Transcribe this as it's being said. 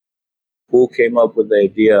Who came up with the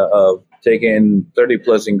idea of taking 30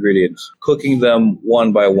 plus ingredients, cooking them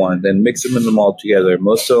one by one, then mixing them all together.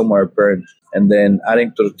 Most of them are burnt, and then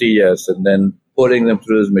adding tortillas, and then putting them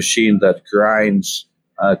through this machine that grinds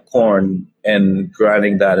corn and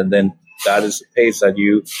grinding that, and then that is the paste that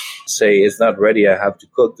you say it's not ready. I have to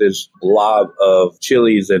cook this blob of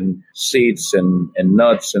chilies and seeds and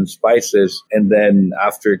nuts and spices. And then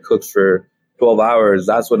after it cooks for 12 hours,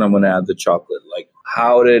 that's when I'm going to add the chocolate. Like,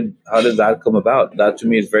 how did that come about? That to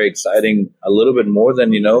me is very exciting. A little bit more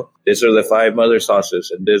than, these are the 5 mother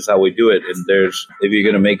sauces and this is how we do it. And if you're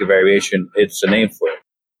going to make a variation, it's a name for it.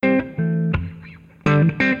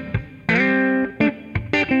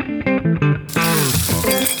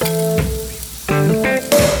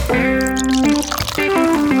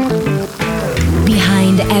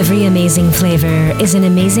 Every amazing flavor is an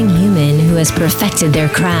amazing human who has perfected their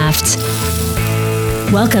craft.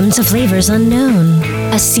 Welcome to Flavors Unknown,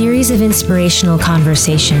 a series of inspirational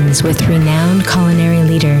conversations with renowned culinary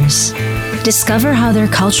leaders. Discover how their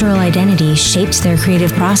cultural identity shapes their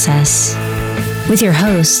creative process. With your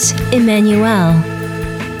host, Emmanuel.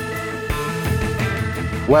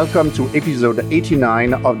 Welcome to episode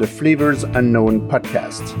 89 of the Flavors Unknown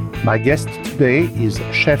podcast. My guest today is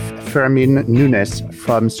Chef Fermin Núñez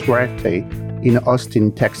from Suerte in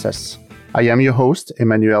Austin, Texas. I am your host,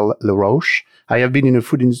 Emmanuel Laroche. I have been in the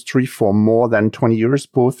food industry for more than 20 years,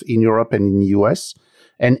 both in Europe and in the US.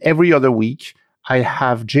 And every other week, I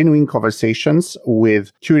have genuine conversations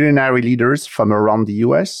with culinary leaders from around the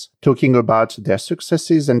US, talking about their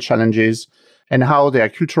successes and challenges and how their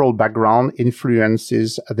cultural background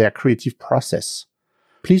influences their creative process.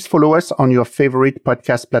 Please follow us on your favorite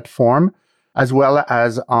podcast platform, as well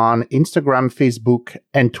as on Instagram, Facebook,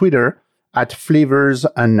 and Twitter at Flavors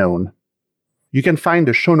Unknown. You can find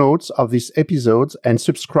the show notes of these episodes and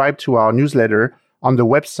subscribe to our newsletter on the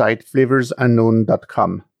website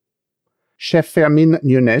flavorsunknown.com. Chef Fermin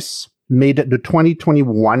Núñez made the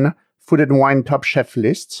 2021 Food and Wine Top Chef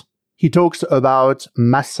list. He talks about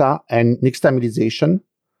masa and nixtamalization,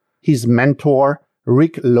 his mentor,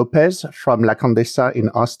 Rick Lopez from La Condesa in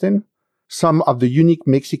Austin, some of the unique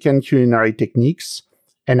Mexican culinary techniques,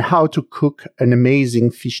 and how to cook an amazing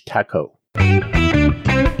fish taco.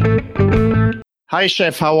 Hi,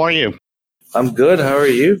 Chef. How are you? I'm good. How are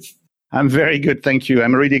you? I'm very good. Thank you.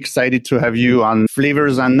 I'm really excited to have you on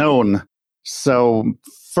Flavors Unknown. So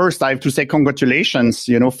first, I have to say congratulations,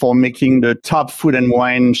 for making the top food and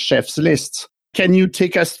wine chefs list. Can you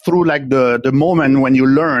take us through the moment when you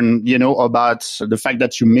learn, about the fact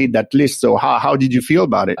that you made that list? So how did you feel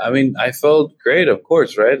about it? I mean, I felt great, of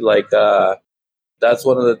course, right? That's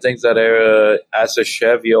one of the things that as a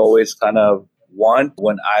chef, you always kind of want.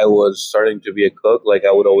 When I was starting to be a cook,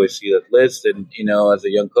 I would always see that list. And, as a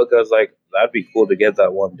young cook, I was like, that'd be cool to get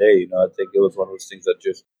that one day. I think it was one of those things that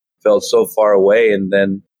just felt so far away. And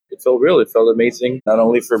then it felt real. It felt amazing, not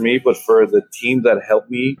only for me, but for the team that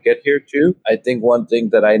helped me get here too. I think one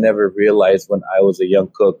thing that I never realized when I was a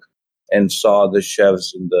young cook and saw the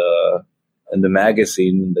chefs in the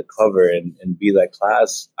magazine, in the cover, and be that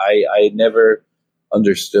class, I never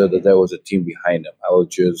understood that there was a team behind them. I was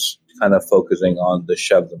just kind of focusing on the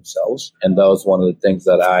chef themselves. And that was one of the things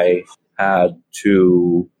that I had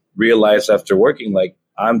to realize after working.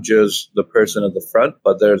 I'm just the person at the front,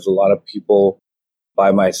 but there's a lot of people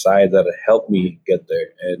by my side that helped me get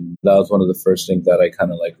there. And that was one of the first things that I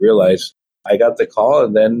kind of realized. I got the call,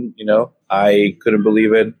 and then, I couldn't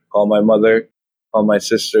believe it. Called my mother, called my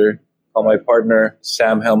sister, called my partner,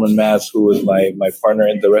 Sam Hellman-Mass, who was my partner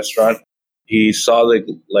in the restaurant. He saw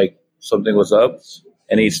something was up,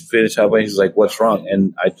 and he finished up and he's like, "What's wrong?"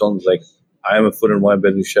 And I told him, I am a food and wine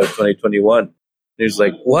business chef 2021. And he's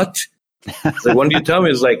like, "What?" When did you tell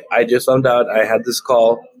me? It's I just found out. I had this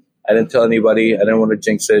call. I didn't tell anybody. I didn't want to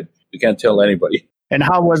jinx it. You can't tell anybody. And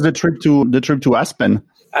how was the trip to Aspen?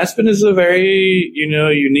 Aspen is a very,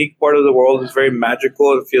 unique part of the world. It's very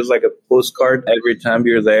magical. It feels like a postcard every time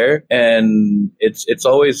you're there. And it's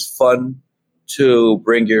always fun to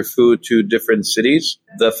bring your food to different cities.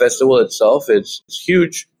 The festival itself, it's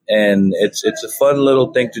huge, and it's a fun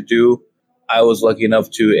little thing to do. I was lucky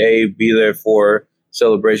enough to be there for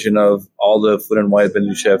celebration of all the food and wine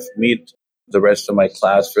venue chefs meet the rest of my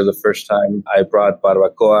class for the first time. I brought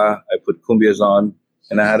barbacoa, I put cumbias on,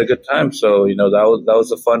 and I had a good time. So, that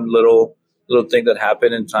was a fun little thing that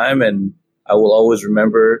happened in time. And I will always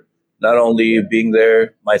remember not only being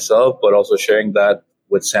there myself, but also sharing that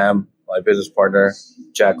with Sam, my business partner,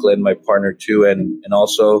 Jacqueline, my partner too, and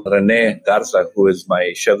also Rene Garza, who is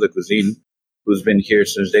my chef de cuisine, who's been here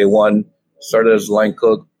since day one, started as line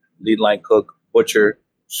cook, lead line cook, butcher,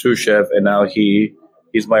 sous chef, and now he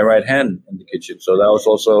he's my right hand in the kitchen. So that was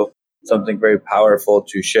also something very powerful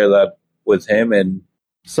to share that with him. And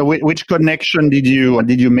so which connection did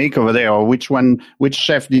you make over there, or which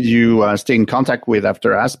chef did you stay in contact with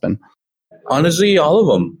after Aspen? honestly, all of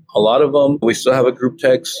them, a lot of them. We still have a group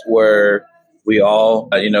text where we all,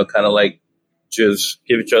 kind of like just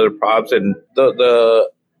give each other props. And the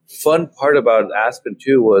fun part about Aspen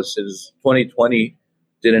too was since 2020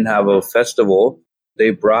 didn't have a festival,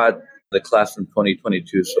 they brought the class from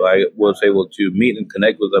 2022. So I was able to meet and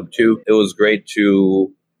connect with them too. It was great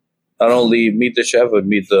to not only meet the chef, but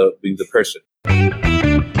meet the person.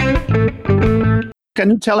 Can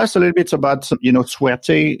you tell us a little bit about,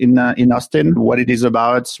 Suerte in Austin, what it is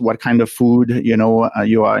about, what kind of food,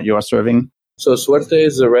 you are serving? So Suerte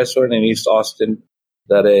is a restaurant in East Austin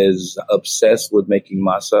that is obsessed with making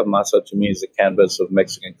masa. Masa to me is the canvas of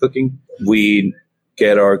Mexican cooking. We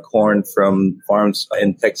get our corn from farms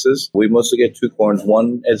in Texas. We mostly get two corns.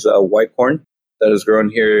 One is a white corn that is grown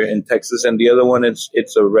here in Texas, and the other one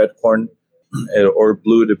it's a red corn or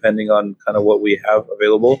blue, depending on kind of what we have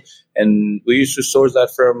available. And we used to source that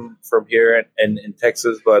from here in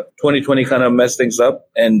Texas, but 2020 kind of messed things up,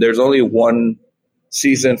 and there's only one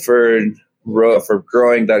season for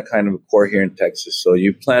growing that kind of corn here in Texas. So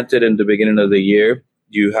you plant it in the beginning of the year,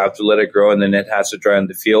 you have to let it grow, and then it has to dry in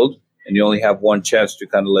the field, and you only have one chance to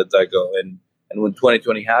kind of let that go. And when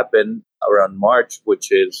 2020 happened around March,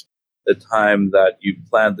 which is the time that you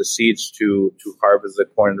plant the seeds to harvest the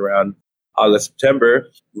corn around August, September,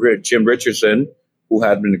 Jim Richardson, who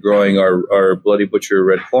had been growing our Bloody Butcher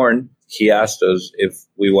red corn, he asked us if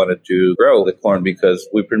we wanted to grow the corn because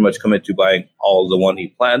we pretty much commit to buying all the one he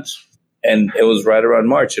plants. And it was right around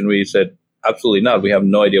March, and we said, absolutely not. We have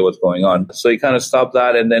no idea what's going on. So he kind of stopped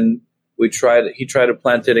that, and then he tried to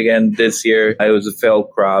plant it again this year. It was a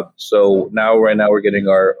failed crop. So right now we're getting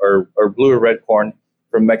our blue or red corn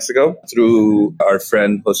from Mexico through our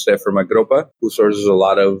friend Jose from Agropa, who sources a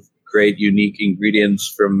lot of great, unique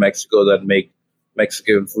ingredients from Mexico that make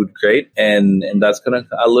Mexican food great. And that's kind of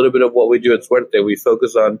a little bit of what we do at Suerte. We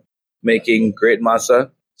focus on making great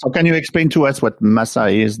masa. So can you explain to us what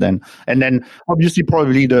masa is then? And then obviously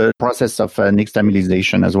probably the process of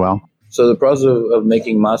nixtamalization as well. So the process of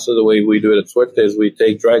making masa, the way we do it at Suerte is we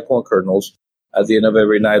take dry corn kernels. At the end of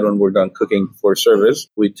every night when we're done cooking for service,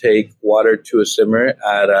 we take water to a simmer,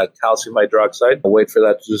 add calcium hydroxide, wait for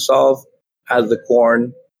that to dissolve, add the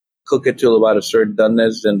corn, cook it till about a certain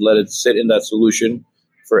doneness, then let it sit in that solution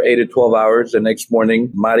for 8 to 12 hours. The next morning,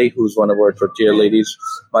 Mari, who's one of our tortilla ladies,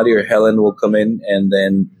 Mari or Helen will come in and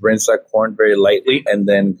then rinse that corn very lightly and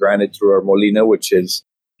then grind it through our molina, which is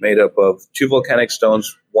made up of two volcanic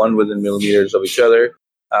stones, one within millimeters of each other.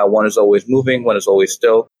 One is always moving, one is always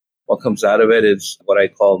still. What comes out of it is what I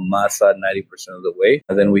call masa 90% of the way.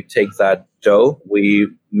 And then we take that dough, we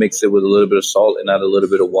mix it with a little bit of salt and add a little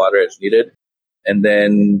bit of water as needed. And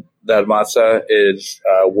then that masa is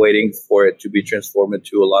waiting for it to be transformed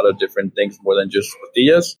into a lot of different things more than just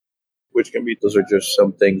tortillas, those are just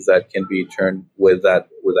some things that can be turned with that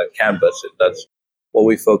canvas. And that's what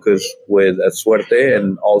we focus with at Suerte,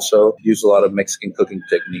 and also use a lot of Mexican cooking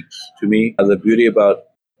techniques. To me, the beauty about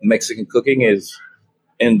Mexican cooking is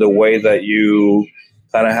in the way that you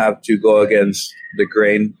kind of have to go against the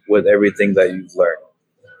grain with everything that you've learned,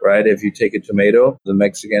 right? If you take a tomato, the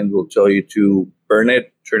Mexicans will tell you to burn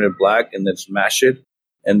it, turn it black, and then smash it,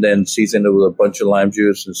 and then season it with a bunch of lime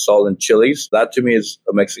juice and salt and chilies. That to me is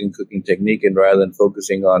a Mexican cooking technique, and rather than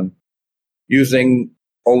focusing on using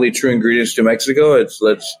only true ingredients to Mexico, it's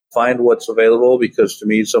let's find what's available, because to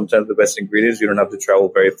me, sometimes the best ingredients, you don't have to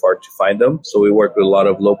travel very far to find them. So we work with a lot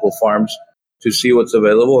of local farms to see what's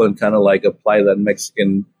available and kind of like apply that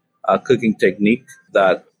Mexican cooking technique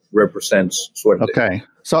that represents Suerte. Okay.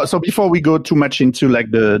 So before we go too much into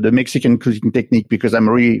like the Mexican cooking technique, because I'm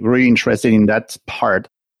really interested in that part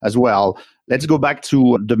as well, let's go back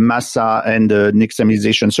to the masa and the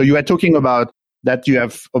nixtamalization. So you are talking about that you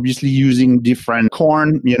have obviously using different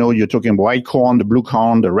corn, you're talking white corn, the blue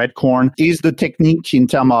corn, the red corn. Is the technique in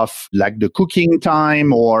terms of like the cooking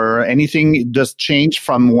time or anything just change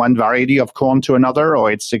from one variety of corn to another,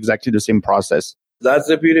 or it's exactly the same process? That's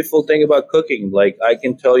the beautiful thing about cooking. Like I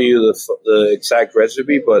can tell you the exact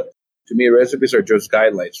recipe, but to me, recipes are just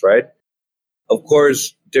guidelines, right? Of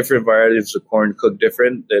course, different varieties of corn cook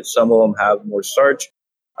different. That some of them have more starch,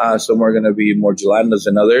 some are going to be more gelatinous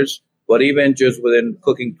than others. But even just within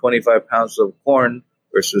cooking 25 pounds of corn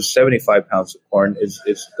versus 75 pounds of corn, it's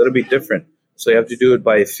going to be different. So you have to do it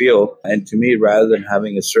by feel. And to me, rather than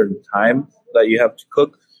having a certain time that you have to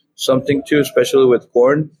cook something to, especially with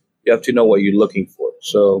corn, you have to know what you're looking for.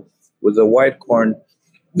 So with the white corn,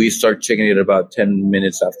 We start checking it about 10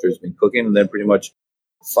 minutes after it's been cooking, and then pretty much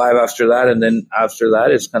 5 after that. And then after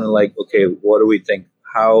that, it's kind of like, okay, what do we think?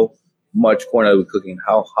 How much corn are we cooking?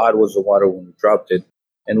 How hot was the water when we dropped it?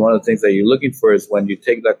 And one of the things that you're looking for is when you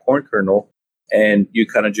take that corn kernel and you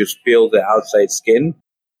kind of just peel the outside skin,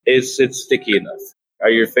 is it sticky enough? Are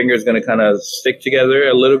your fingers going to kind of stick together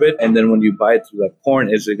a little bit? And then when you bite through that corn,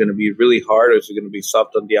 is it going to be really hard, or is it going to be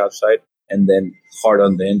soft on the outside and then hard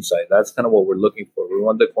on the inside? That's kind of what we're looking for. We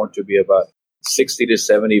want the corn to be about 60 to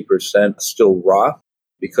 70% still raw,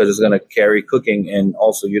 because it's going to carry cooking. And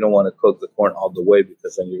also you don't want to cook the corn all the way,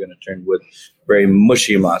 because then you're going to turn with very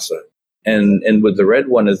mushy masa. And with the red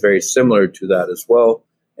one is very similar to that as well,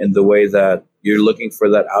 in the way that you're looking for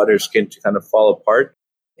that outer skin to kind of fall apart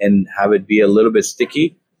and have it be a little bit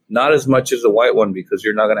sticky, not as much as the white one, because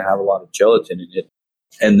you're not going to have a lot of gelatin in it.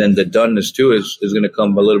 And then the doneness too is going to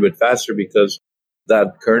come a little bit faster, because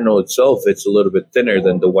that kernel itself, it's a little bit thinner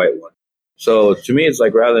than the white one. So to me, it's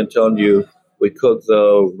like, rather than telling you we cook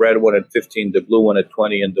the red one at 15, the blue one at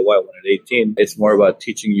 20, and the white one at 18, it's more about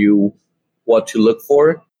teaching you what to look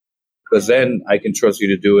for, because then I can trust you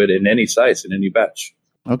to do it in any size, in any batch.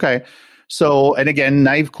 Okay. So, and again,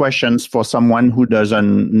 naive questions for someone who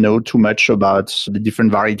doesn't know too much about the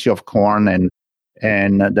different variety of corn and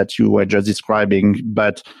that you were just describing.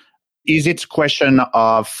 But is it a question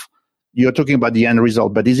of, you're talking about the end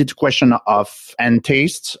result, but is it a question of end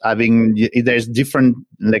taste? There's different,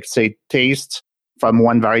 let's say, taste from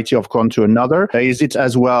one variety of corn to another. Is it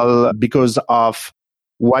as well because of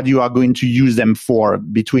what you are going to use them for,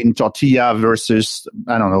 between tortilla versus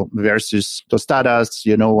tostadas,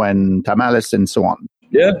 and tamales and so on?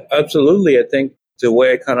 Yeah, absolutely. I think the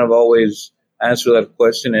way I kind of always answer that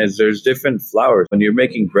question is there's different flours. When you're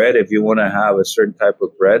making bread, if you want to have a certain type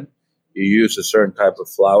of bread, you use a certain type of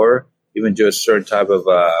flour, even just a certain type of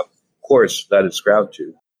coarse that it's ground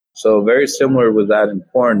to. So very similar with that in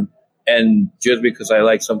corn. And just because I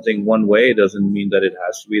like something one way doesn't mean that it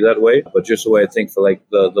has to be that way. But just the way I think for like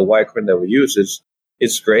the white corn that we use is,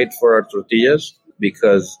 it's great for our tortillas,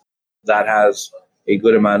 because that has a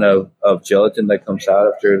good amount of gelatin that comes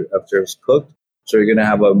out after it's cooked. So you're going to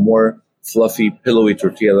have a more fluffy, pillowy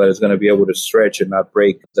tortilla that is going to be able to stretch and not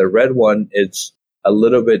break. The red one, it's a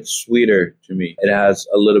little bit sweeter to me. It has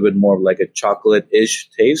a little bit more of like a chocolate-ish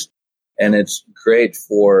taste, and it's great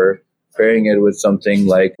for pairing it with something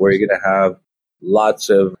like where you're going to have lots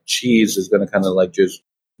of cheese is going to kind of like just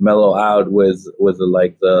mellow out with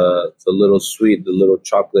the little sweet, the little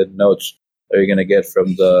chocolate notes that you're going to get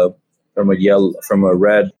from a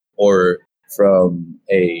red or from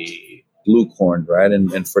a blue corn, right?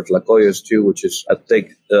 And for tlacoyos too, which is a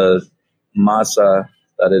thick masa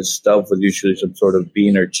that is stuffed with usually some sort of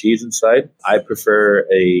bean or cheese inside. I prefer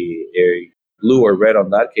a blue or red on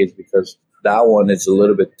that case, because that one is a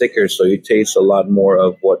little bit thicker, so you taste a lot more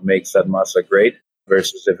of what makes that masa great,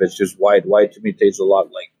 versus if it's just white. White to me tastes a lot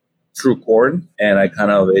like true corn, and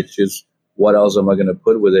it's just, what else am I going to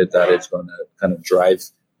put with it that it's going to kind of drive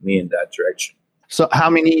me in that direction. So how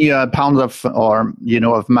many pounds of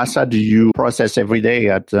masa do you process every day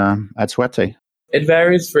at Suerte? It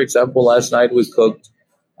varies. For example, last night we cooked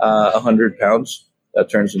 100 pounds. That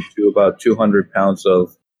turns into about 200 pounds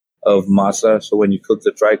of masa. So when you cook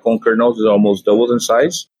the dry corn kernels, it almost doubles in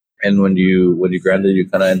size. And when you grind it, you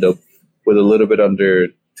kind of end up with a little bit under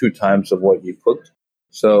 2 times of what you cooked.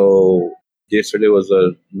 So yesterday was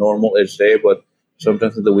a normal-ish day, but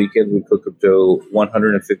sometimes on the weekend we cook up to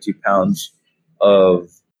 150 pounds of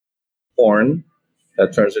corn.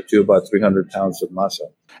 That turns into about 300 pounds of masa.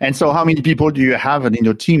 And so how many people do you have in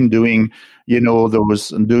your team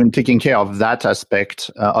taking care of that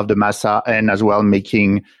aspect of the masa, and as well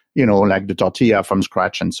making, like the tortilla from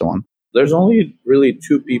scratch and so on? There's only really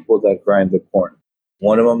 2 people that grind the corn.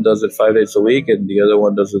 One of them does it 5 days a week, and the other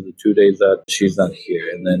one does it the 2 days that she's not here.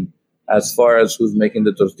 And then as far as who's making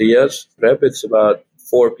the tortillas, it's about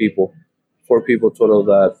 4 people. 4 people total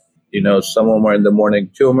that, some of them are in the morning,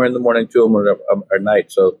 2 of them are in the morning, 2 of them are at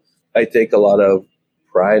night. So I take a lot of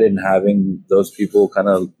pride in having those people kind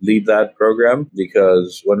of lead that program,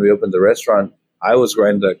 because when we opened the restaurant, I was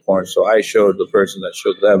grinding that corn. So I showed the person that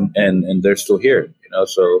showed them, and they're still here,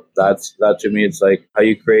 So that to me, it's like how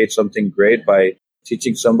you create something great by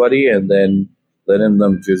teaching somebody and then letting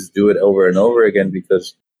them just do it over and over again,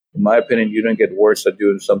 because in my opinion, you don't get worse at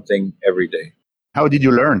doing something every day. How did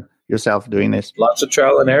you learn yourself doing this? Lots of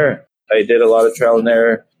trial and error. I did a lot of trial and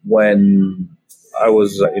error when I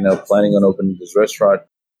was, planning on opening this restaurant.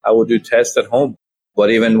 I would do tests at home. But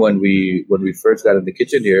even when we first got in the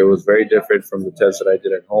kitchen here, it was very different from the tests that I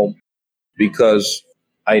did at home, because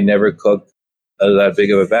I never cooked that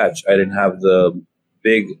big of a batch. I didn't have the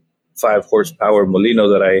big 5 horsepower molino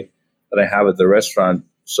that I have at the restaurant.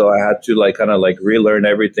 So I had to like kind of like relearn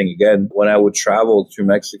everything again. When I would travel to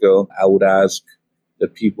Mexico, I would ask the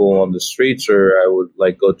people on the streets, or I would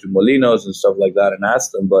like go to molinos and stuff like that and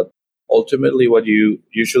ask them. But ultimately, what you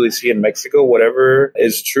usually see in Mexico, whatever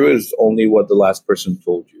is true is only what the last person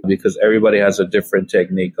told you, because everybody has a different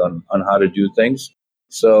technique on how to do things.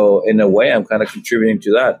 So in a way, I'm kind of contributing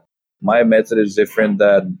to that. My method is different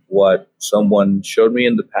than what someone showed me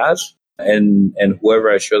in the past. And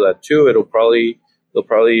whoever I show that to, they'll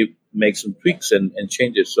probably make some tweaks and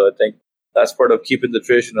changes. So I think that's part of keeping the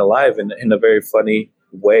tradition alive in a very funny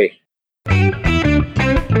way.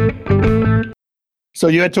 So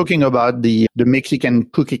you are talking about the Mexican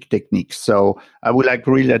cooking techniques. So I would like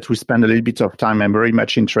really that we spend a little bit of time. I'm very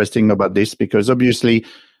much interested about this because obviously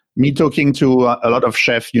me talking to a lot of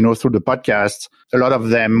chefs, through the podcast, a lot of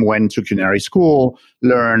them went to culinary school,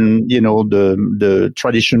 learn, the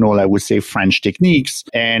traditional, I would say, French techniques.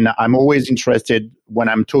 And I'm always interested when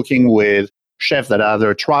I'm talking with chefs that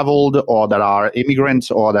either traveled or that are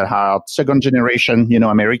immigrants or that are second generation,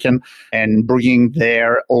 American, and bringing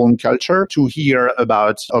their own culture to hear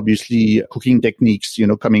about, obviously, cooking techniques,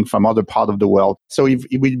 coming from other part of the world. So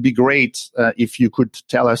it would be great if you could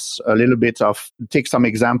tell us a little bit take some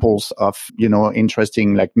examples of,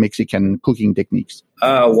 interesting like Mexican cooking techniques.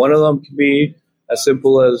 One of them can be as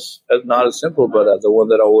simple as not as simple, but the one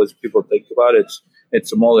that always people think about,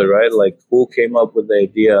 it's a mole, right? Like who came up with the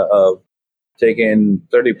idea of taking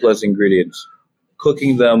 30 plus ingredients,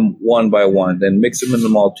 cooking them one by one, then mixing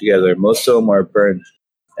them all together. Most of them are burnt,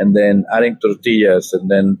 and then adding tortillas,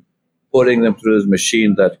 and then putting them through this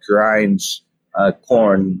machine that grinds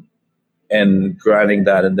corn and grinding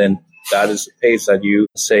that. And then that is the paste that you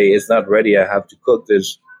say it's not ready. I have to cook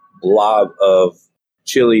this blob of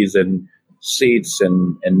chilies and seeds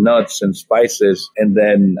and nuts and spices. And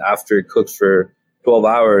then after it cooks for 12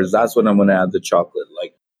 hours, that's when I'm going to add the chocolate.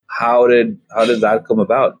 Like, how did that come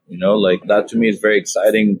about? Like that to me is very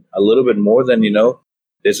exciting, a little bit more than,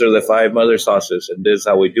 these are the 5 mother sauces and this is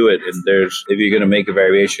how we do it. And if you're going to make a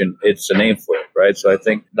variation, it's a name for it, right? So I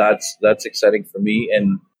think that's exciting for me,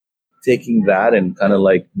 and taking that and kind of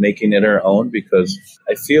like making it our own, because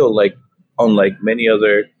I feel like unlike many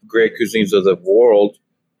other great cuisines of the world,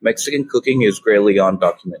 Mexican cooking is greatly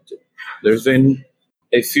undocumented. There's been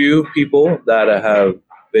a few people that have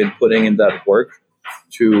been putting in that work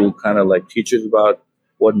to kind of like teach us about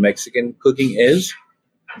what Mexican cooking is.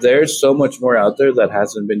 There's so much more out there that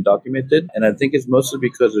hasn't been documented. And I think it's mostly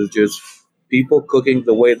because it's just people cooking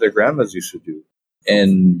the way their grandmas used to do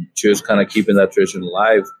and just kind of keeping that tradition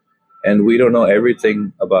alive. And we don't know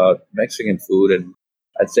everything about Mexican food. And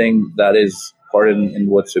I think that is part in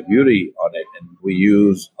what's the beauty on it. And we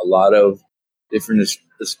use a lot of different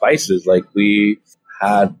spices. Like we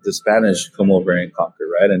had the Spanish come over and conquer,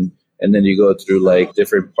 right? And then you go through like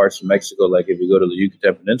different parts of Mexico. Like if you go to the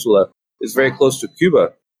Yucatan Peninsula, it's very close to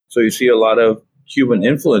Cuba. So you see a lot of Cuban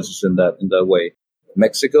influences in that way.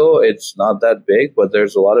 Mexico, it's not that big, but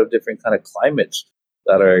there's a lot of different kind of climates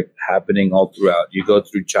that are happening all throughout. You go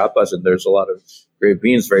through Chiapas and there's a lot of great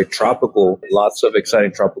beans, very tropical, lots of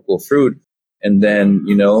exciting tropical fruit. And then,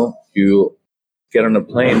 you get on a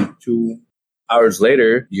plane 2 hours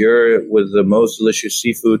later, you're with the most delicious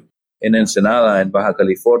seafood in Ensenada in Baja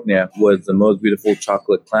California, with the most beautiful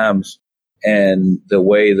chocolate clams. And the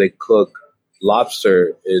way they cook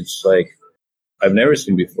lobster, it's like I've never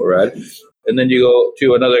seen before, right? And then you go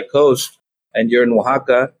to another coast and you're in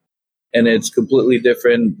Oaxaca, and it's completely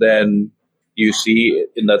different than you see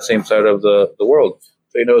in that same side of the world.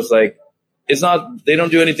 So, it's like, it's not, they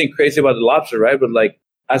don't do anything crazy about the lobster, right? But like,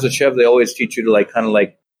 as a chef, they always teach you to like, kind of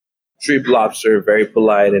like treat lobster very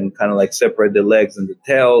polite and kind of like separate the legs and the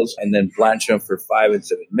tails and then blanch them for 5 and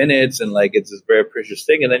 7 minutes. And like, it's this very precious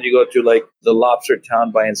thing. And then you go to like the lobster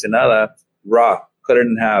town by Ensenada, raw, cut it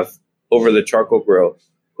in half over the charcoal grill,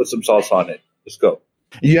 put some salsa on it. Let's go.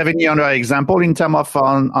 Do you have any other example in terms of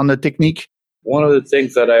on the technique? One of the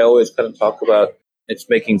things that I always kind of talk about, it's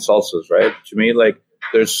making salsas, right? To me, like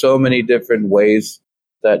there's so many different ways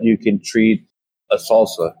that you can treat a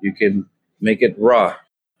salsa. You can make it raw.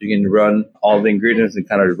 You can run all the ingredients and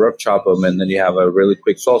kind of rough chop them, and then you have a really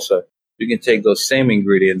quick salsa. You can take those same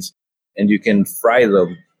ingredients and you can fry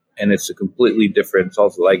them, and it's a completely different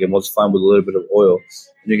salsa. Like, and what's fun with a little bit of oil.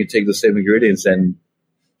 And you can take the same ingredients and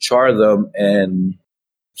char them and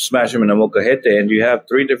smash them in a molcajete, and you have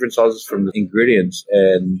 3 different sauces from the ingredients.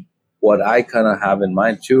 And what I kind of have in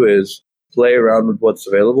mind too is play around with what's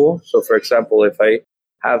available. So for example, if I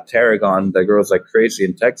have tarragon that grows like crazy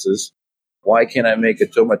in Texas, why can't I make a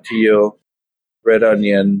tomatillo, red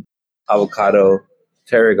onion, avocado,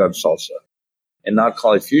 tarragon salsa and not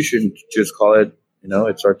call it fusion, just call it,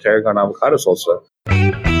 it's our tarragon avocado salsa.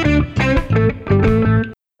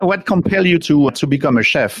 What compelled you to become a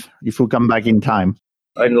chef if you come back in time?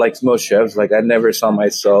 And like most chefs, like I never saw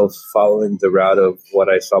myself following the route of what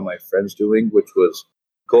I saw my friends doing, which was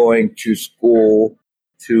going to school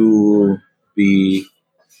to be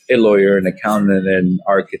a lawyer, an accountant, an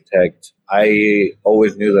architect. I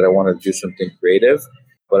always knew that I wanted to do something creative,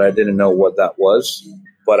 but I didn't know what that was.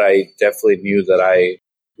 But I definitely knew that I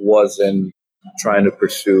wasn't trying to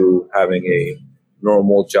pursue having a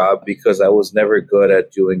normal job because I was never good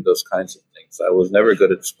at doing those kinds of things. I was never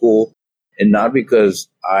good at school. And not because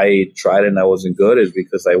I tried and I wasn't good, it's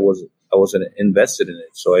because I wasn't invested in it.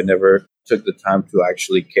 So I never took the time to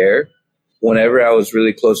actually care. Whenever I was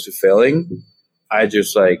really close to failing, I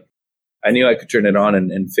just I knew I could turn it on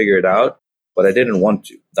and figure it out, but I didn't want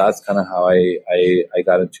to. That's kind of how I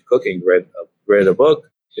got into cooking. Read a book,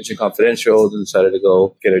 Kitchen Confidential, then decided to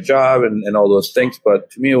go get a job and all those things. But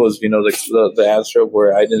to me, it was, the answer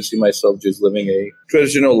where I didn't see myself just living a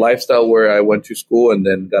traditional lifestyle where I went to school and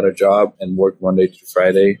then got a job and worked Monday through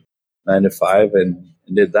Friday, 9 to 5, and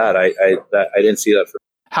did that. I didn't see that for me.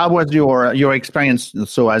 How was your experience?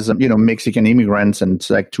 So as Mexican immigrants and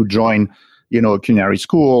to join, a culinary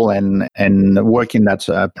school and work in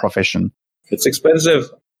that profession? It's expensive.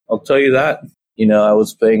 I'll tell you that. I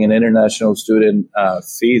was paying an international student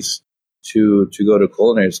fees to go to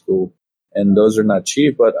culinary school, and those are not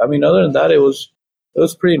cheap. But I mean, other than that, it was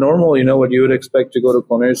pretty normal. What you would expect to go to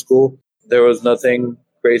culinary school. There was nothing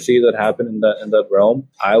crazy that happened in that realm.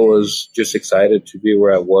 I was just excited to be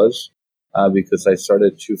where I was because I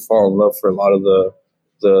started to fall in love for a lot of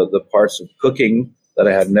the parts of cooking that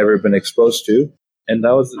I had never been exposed to, and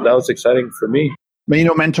that was exciting for me. But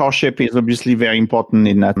mentorship is obviously very important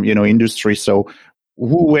in that industry. So,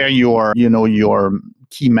 who were your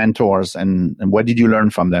key mentors, and what did you learn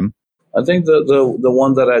from them? I think the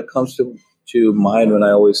one that comes to mind when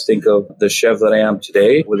I always think of the chef that I am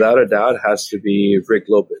today, without a doubt, has to be Rick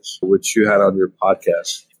Lopez, which you had on your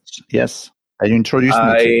podcast. Yes, you introduced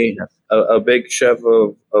me to. A big chef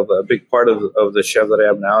of a big part of the chef that I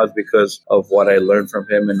am now is because of what I learned from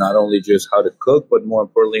him, and not only just how to cook, but more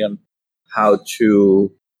importantly on how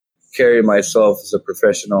to carry myself as a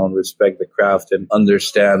professional and respect the craft and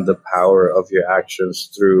understand the power of your actions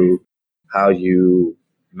through how you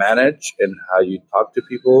manage and how you talk to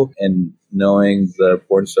people, and knowing the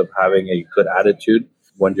importance of having a good attitude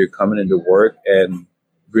when you're coming into work, and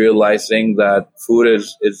realizing that food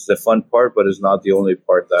is the fun part, but is not the only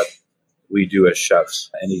part that we do as chefs.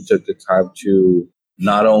 And he took the time to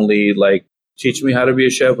not only teach me how to be a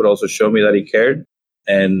chef, but also show me that he cared.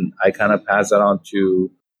 And I kind of pass that on to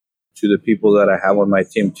the people that I have on my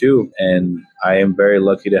team too. And I am very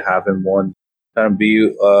lucky to have him kind of be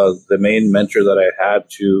the main mentor that I had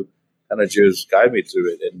to kind of just guide me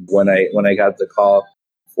through it. And when I got the call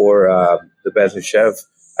for the Best New Chef,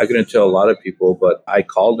 I couldn't tell a lot of people, but I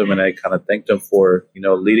called him and I kind of thanked him for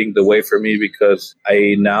leading the way for me, because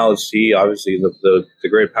I now see obviously the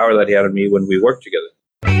great power that he had on me when we worked together.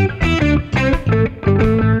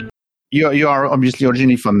 You are obviously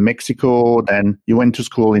originally from Mexico, then you went to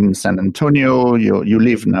school in San Antonio, you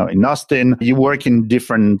live now in Austin, you work in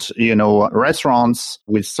different, restaurants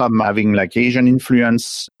with some having Asian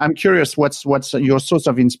influence. I'm curious, what's your source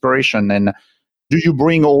of inspiration, and do you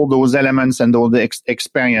bring all those elements and all the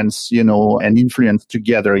experience, and influence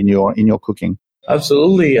together in your cooking?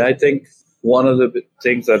 Absolutely. I think one of the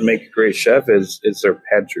things that make a great chef is their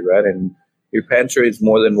pantry, right? And your pantry is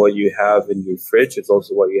more than what you have in your fridge. It's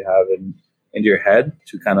also what you have in your head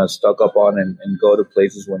to kind of stock up on and go to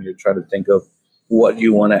places when you're trying to think of what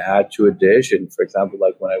you want to add to a dish. And for example,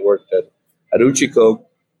 when I worked at Uchiko,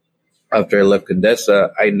 after I left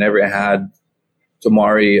Condesa, I never had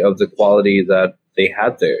tamari of the quality that they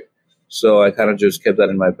had there. So I kind of just kept that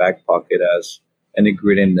in my back pocket as an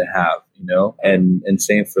ingredient to have, and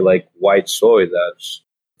same for white soy. That's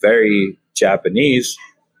very Japanese,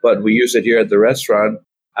 but we use it here at the restaurant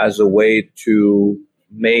as a way to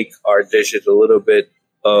make our dishes a little bit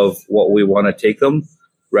of what we want to take them,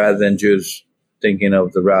 rather than just thinking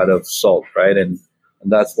of the route of salt, right? And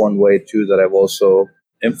that's one way too that I've also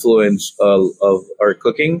influenced of our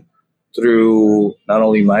cooking through not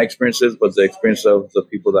only my experiences, but the experience of the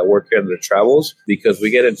people that work here and their travels, because we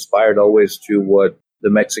get inspired always to what the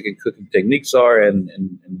Mexican cooking techniques are and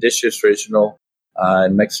dishes traditional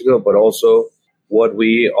in Mexico, but also what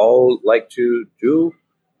we all like to do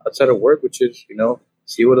outside of work, which is,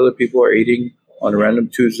 see what other people are eating on a random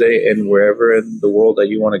Tuesday and wherever in the world that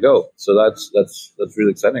you want to go. So that's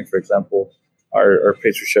really exciting. For example, our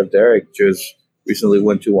pastry chef Derek just recently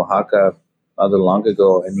went to Oaxaca not that long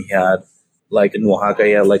ago, and he had like in Oaxaca,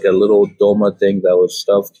 he had like a little doma thing that was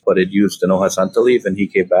stuffed, but it used an hoja santa leaf, and he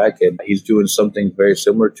came back and he's doing something very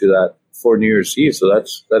similar to that for New Year's Eve. So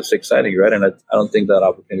that's exciting, right? And I don't think that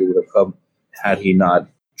opportunity would have come had he not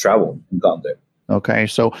traveled and gone there. Okay,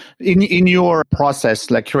 so in your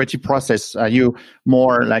process, like creative process, are you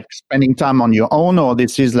more like spending time on your own, or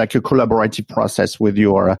this is like a collaborative process with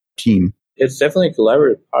your team? It's definitely a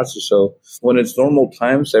collaborative process. So when it's normal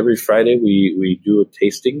times, every Friday we do a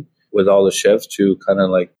tasting with all the chefs to kind of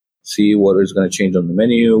like see what is going to change on the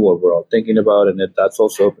menu, what we're all thinking about, and that's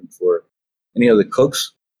also open for any of the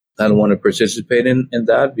cooks that want to participate in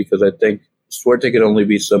that, because I think Suerte can only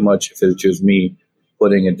be so much if it's just me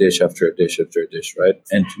putting a dish after a dish after a dish, right?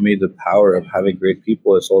 And to me, the power of having great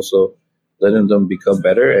people is also letting them become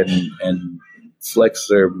better and flex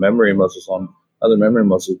their memory muscles on other memory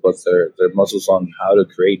muscles, but their muscles on how to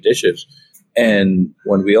create dishes. And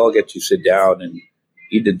when we all get to sit down and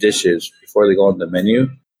eat the dishes before they go on the menu,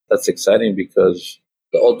 that's exciting, because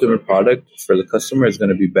the ultimate product for the customer is going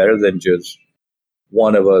to be better than just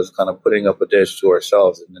one of us kind of putting up a dish to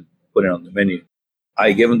ourselves and then putting it on the menu.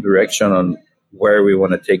 I give them direction on where we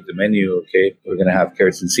want to take the menu. Okay, we're going to have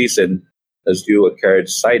carrots in season. Let's do a carrot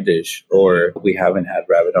side dish. Or we haven't had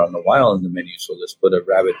rabbit on a while in the menu, so let's put a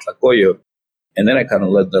rabbit tlacoyo. And then I kind of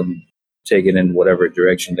let them take it in whatever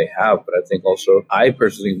direction they have. But I think also I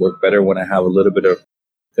personally work better when I have a little bit of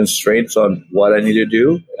constraints on what I need to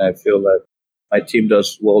do. And I feel that my team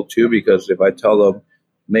does well too, because if I tell them,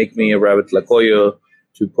 make me a rabbit tlacoyo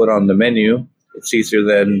to put on the menu, it's easier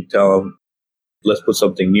than tell them, let's put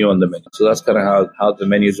something new on the menu. So that's kind of how the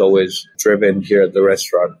menu is always driven here at the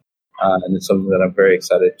restaurant. And it's something that I'm very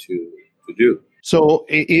excited to do. So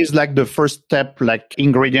it is like the first step, like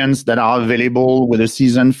ingredients that are available with the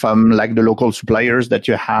season from like the local suppliers that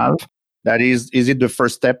you have. That is it the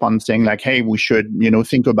first step on saying like, hey, we should,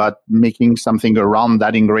 think about making something around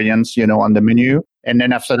that ingredients, on the menu. And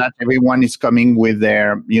then after that, everyone is coming with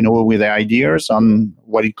their, with their ideas on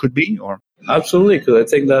what it could be, or? Absolutely. Because I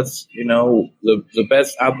think that's, the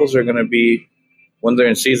best apples are going to be when they're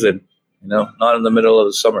in season, not in the middle of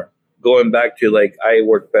the summer. Going back to like, I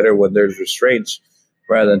work better when there's restraints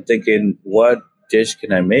rather than thinking, what dish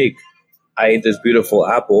can I make? I ate this beautiful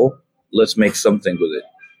apple. Let's make something with it.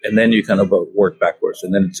 And then you kind of work backwards.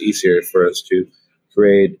 And then it's easier for us to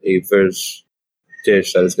create a first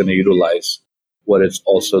dish that is going to utilize what is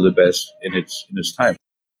also the best in its time.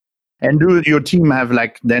 And do your team have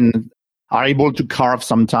are able to carve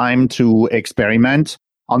some time to experiment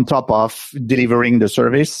on top of delivering the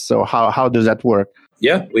service? So how does that work?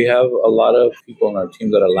 Yeah, we have a lot of people on our team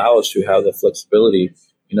that allow us to have the flexibility.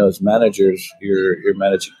 As managers, you're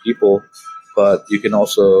managing people, but you can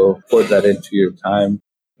also put that into your time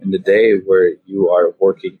in the day where you are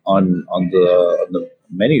working on the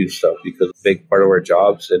menu stuff, because a big part of our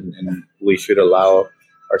jobs, and we should allow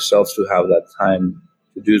ourselves to have that time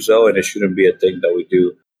to do so, and it shouldn't be a thing that we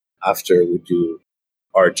do after we do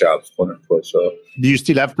our jobs, quote unquote. So, do you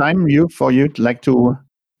still have time for you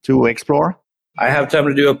to explore? I have time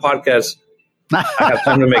to do a podcast. I have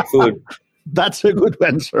time to make food. That's a good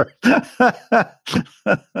answer.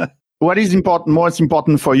 What is most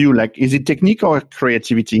important for you? Like, is it technique or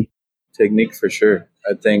creativity? Technique for sure.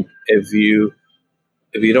 I think if you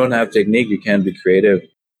don't have technique, you can't be creative.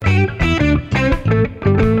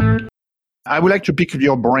 I would like to pick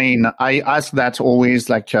your brain. I ask that always,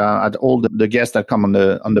 at all the guests that come on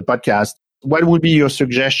the podcast. What would be your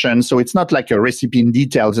suggestion? So it's not like a recipe in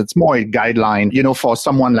details. It's more a guideline, for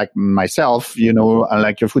someone like myself,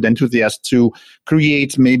 like a food enthusiast, to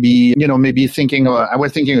create maybe thinking, I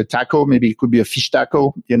was thinking a taco, maybe it could be a fish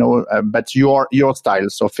taco, but your style.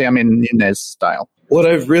 So Fermin Núñez style. What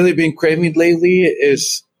I've really been craving lately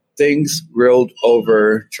is things grilled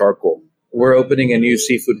over charcoal. We're opening a new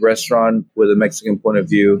seafood restaurant with a Mexican point of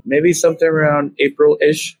view, maybe sometime around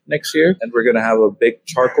April-ish next year. And we're going to have a big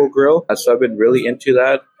charcoal grill. So I've been really into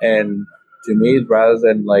that. And to me, rather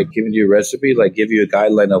than giving you a recipe, give you a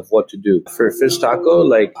guideline of what to do. For fish taco,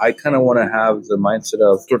 I kind of want to have the mindset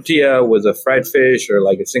of tortilla with a fried fish or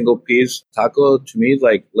a single piece taco. To me,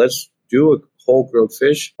 let's do a whole grilled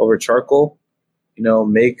fish over charcoal.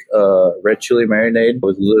 Make a red chili marinade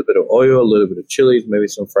with a little bit of oil, a little bit of chilies, maybe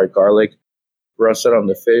some fried garlic. Rust it on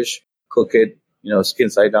the fish, cook it, skin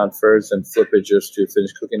side down first, and flip it just to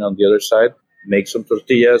finish cooking on the other side. Make some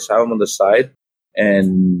tortillas, have them on the side,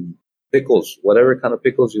 and pickles, whatever kind of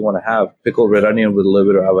pickles you want to have. Pickled red onion with a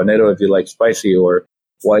little bit of habanero if you like spicy, or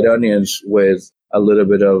white onions with a little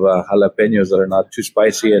bit of jalapenos that are not too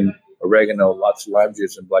spicy, and oregano, lots of lime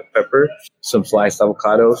juice and black pepper, some sliced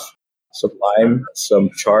avocados, some lime, some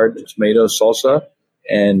charred tomato salsa,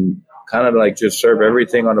 and kind of like just serve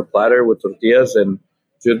everything on a platter with tortillas. And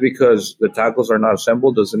just because the tacos are not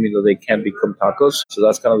assembled doesn't mean that they can't become tacos. So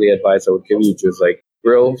that's kind of the advice I would give you. Just like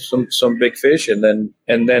grill some big fish and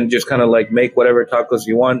then just kind of like make whatever tacos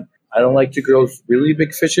you want. I don't like to grill really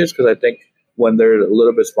big fishes because I think when they're a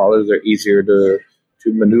little bit smaller, they're easier to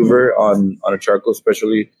maneuver on a charcoal,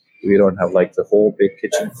 especially if you don't have like the whole big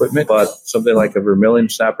kitchen equipment. But something like a vermilion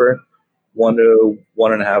snapper, 1 to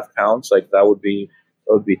 1.5 pounds, like that would be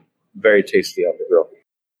very tasty on the grill.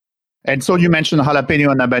 And so you mentioned jalapeno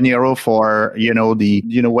and habanero for,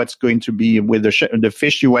 what's going to be with the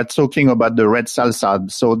fish. You were talking about the red salsa.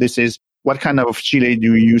 So this is, what kind of chili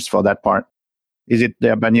do you use for that part? Is it the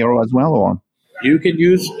habanero as well, or? You could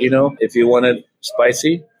use, if you want it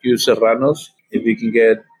spicy, use serranos. If you can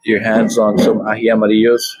get your hands on some ají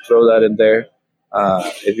amarillos, throw that in there.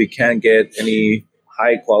 If you can't get any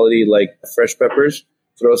high quality like fresh peppers,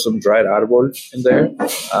 throw some dried árbol in there.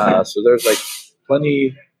 So there's like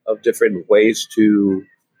plenty of different ways to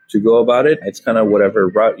go about it. It's kind of whatever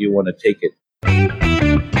route you want to take it.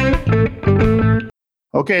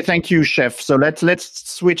 Okay, thank you, Chef. So let's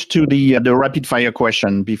switch to the rapid fire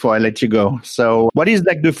question before I let you go. So what is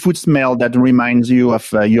like the food smell that reminds you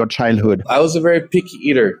of your childhood? I was a very picky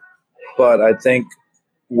eater, but I think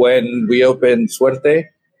when we opened Suerte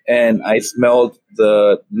and I smelled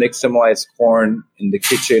the nixtamalized corn in the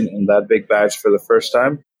kitchen in that big batch for the first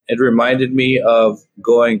time, it reminded me of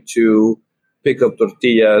going to pick up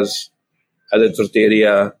tortillas at the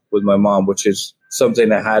tortilleria with my mom, which is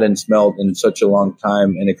something I hadn't smelled in such a long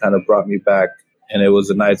time. And it kind of brought me back. And it was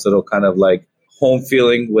a nice little kind of like home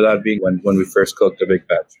feeling without being when we first cooked a big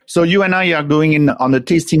batch. So you and I are going on a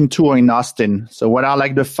tasting tour in Austin. So what are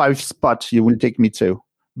like the 5 spots you will take me to?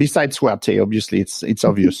 Besides Suerte, obviously, it's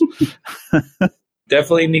obvious.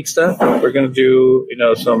 Definitely Nixta. We're gonna do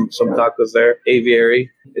some tacos there. Aviary.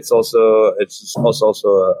 It's also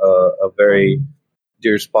a very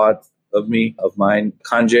dear spot of mine.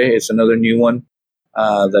 Canje is another new one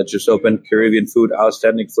that just opened. Caribbean food,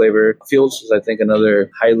 outstanding flavor. Fields is I think another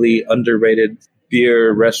highly underrated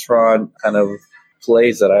beer restaurant kind of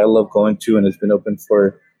place that I love going to, and it's been open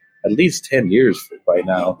for at least 10 years by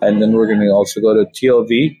now. And then we're gonna also go to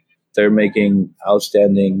TLV. They're making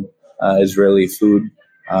outstanding Israeli food,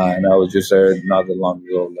 and I was just there not that long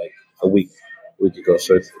ago, like a week ago.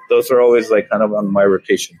 So those are always like kind of on my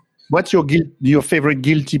rotation. What's your favorite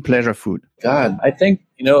guilty pleasure food? God, I think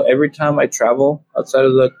every time I travel outside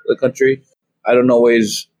of the country, I don't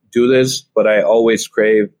always do this, but I always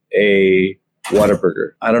crave a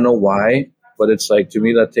Whataburger. I don't know why, but it's like to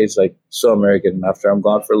me that tastes like so American. After I'm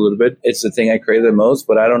gone for a little bit, it's the thing I crave the most,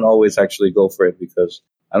 but I don't always actually go for it because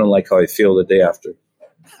I don't like how I feel the day after.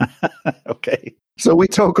 Okay. So we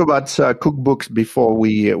talk about cookbooks before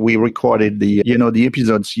we recorded the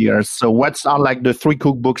episodes here. So what are like the 3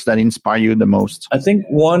 cookbooks that inspire you the most? I think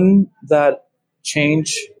one that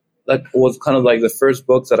changed, that was kind of like the first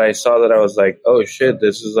book that I saw that I was like, oh shit,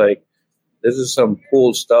 this is some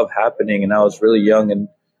cool stuff happening. And I was really young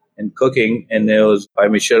and cooking, and it was by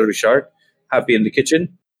Michel Richard, Happy in the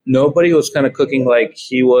Kitchen. Nobody was kind of cooking like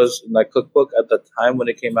he was in that cookbook at the time when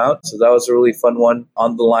it came out. So that was a really fun one.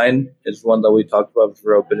 On the Line is one that we talked about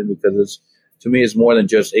before opening because to me, it's more than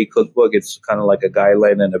just a cookbook. It's kind of like a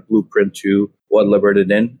guideline and a blueprint to what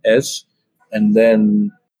Libertadin is. And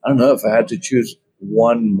then, I don't know, if I had to choose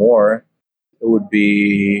one more, it would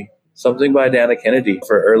be something by Dana Kennedy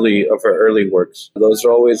for early works. Those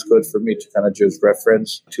are always good for me to kind of just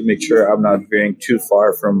reference to make sure I'm not veering too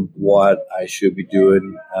far from what I should be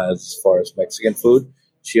doing as far as Mexican food.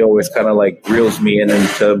 She always kind of like reels me in and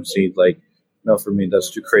tells me like, no, for me, that's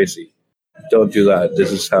too crazy. Don't do that.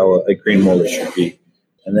 This is how a green molar should be.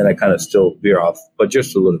 And then I kind of still veer off, but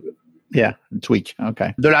just a little bit. Yeah, tweak.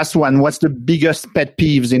 Okay. The last one, what's the biggest pet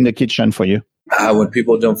peeves in the kitchen for you? When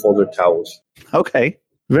people don't fold their towels. Okay.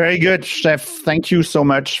 Very good, Chef. Thank you so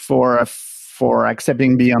much for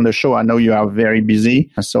accepting me on the show. I know you are very busy,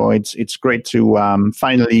 so it's great to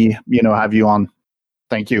finally have you on.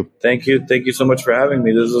 Thank you. Thank you so much for having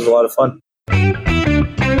me. This was a lot of fun.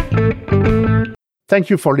 Thank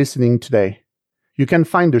you for listening today. You can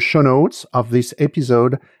find the show notes of this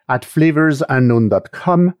episode at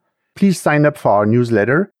flavorsunknown.com. Please sign up for our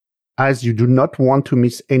newsletter, as you do not want to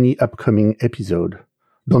miss any upcoming episode.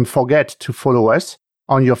 Don't forget to follow us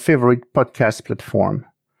on your favorite podcast platform.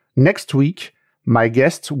 Next week, my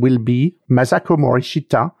guest will be Masako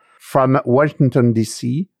Morishita from Washington,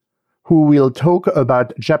 D.C., who will talk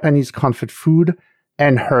about Japanese comfort food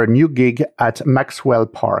and her new gig at Maxwell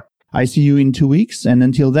Park. I see you in 2 weeks. And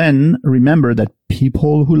until then, remember that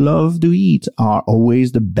people who love to eat are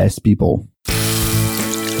always the best people.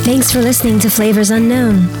 Thanks for listening to Flavors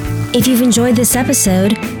Unknown. If you've enjoyed this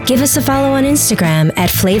episode, give us a follow on Instagram at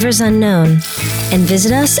Flavors Unknown and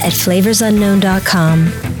visit us at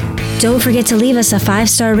flavorsunknown.com. Don't forget to leave us a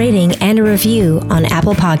 5-star rating and a review on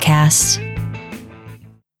Apple Podcasts.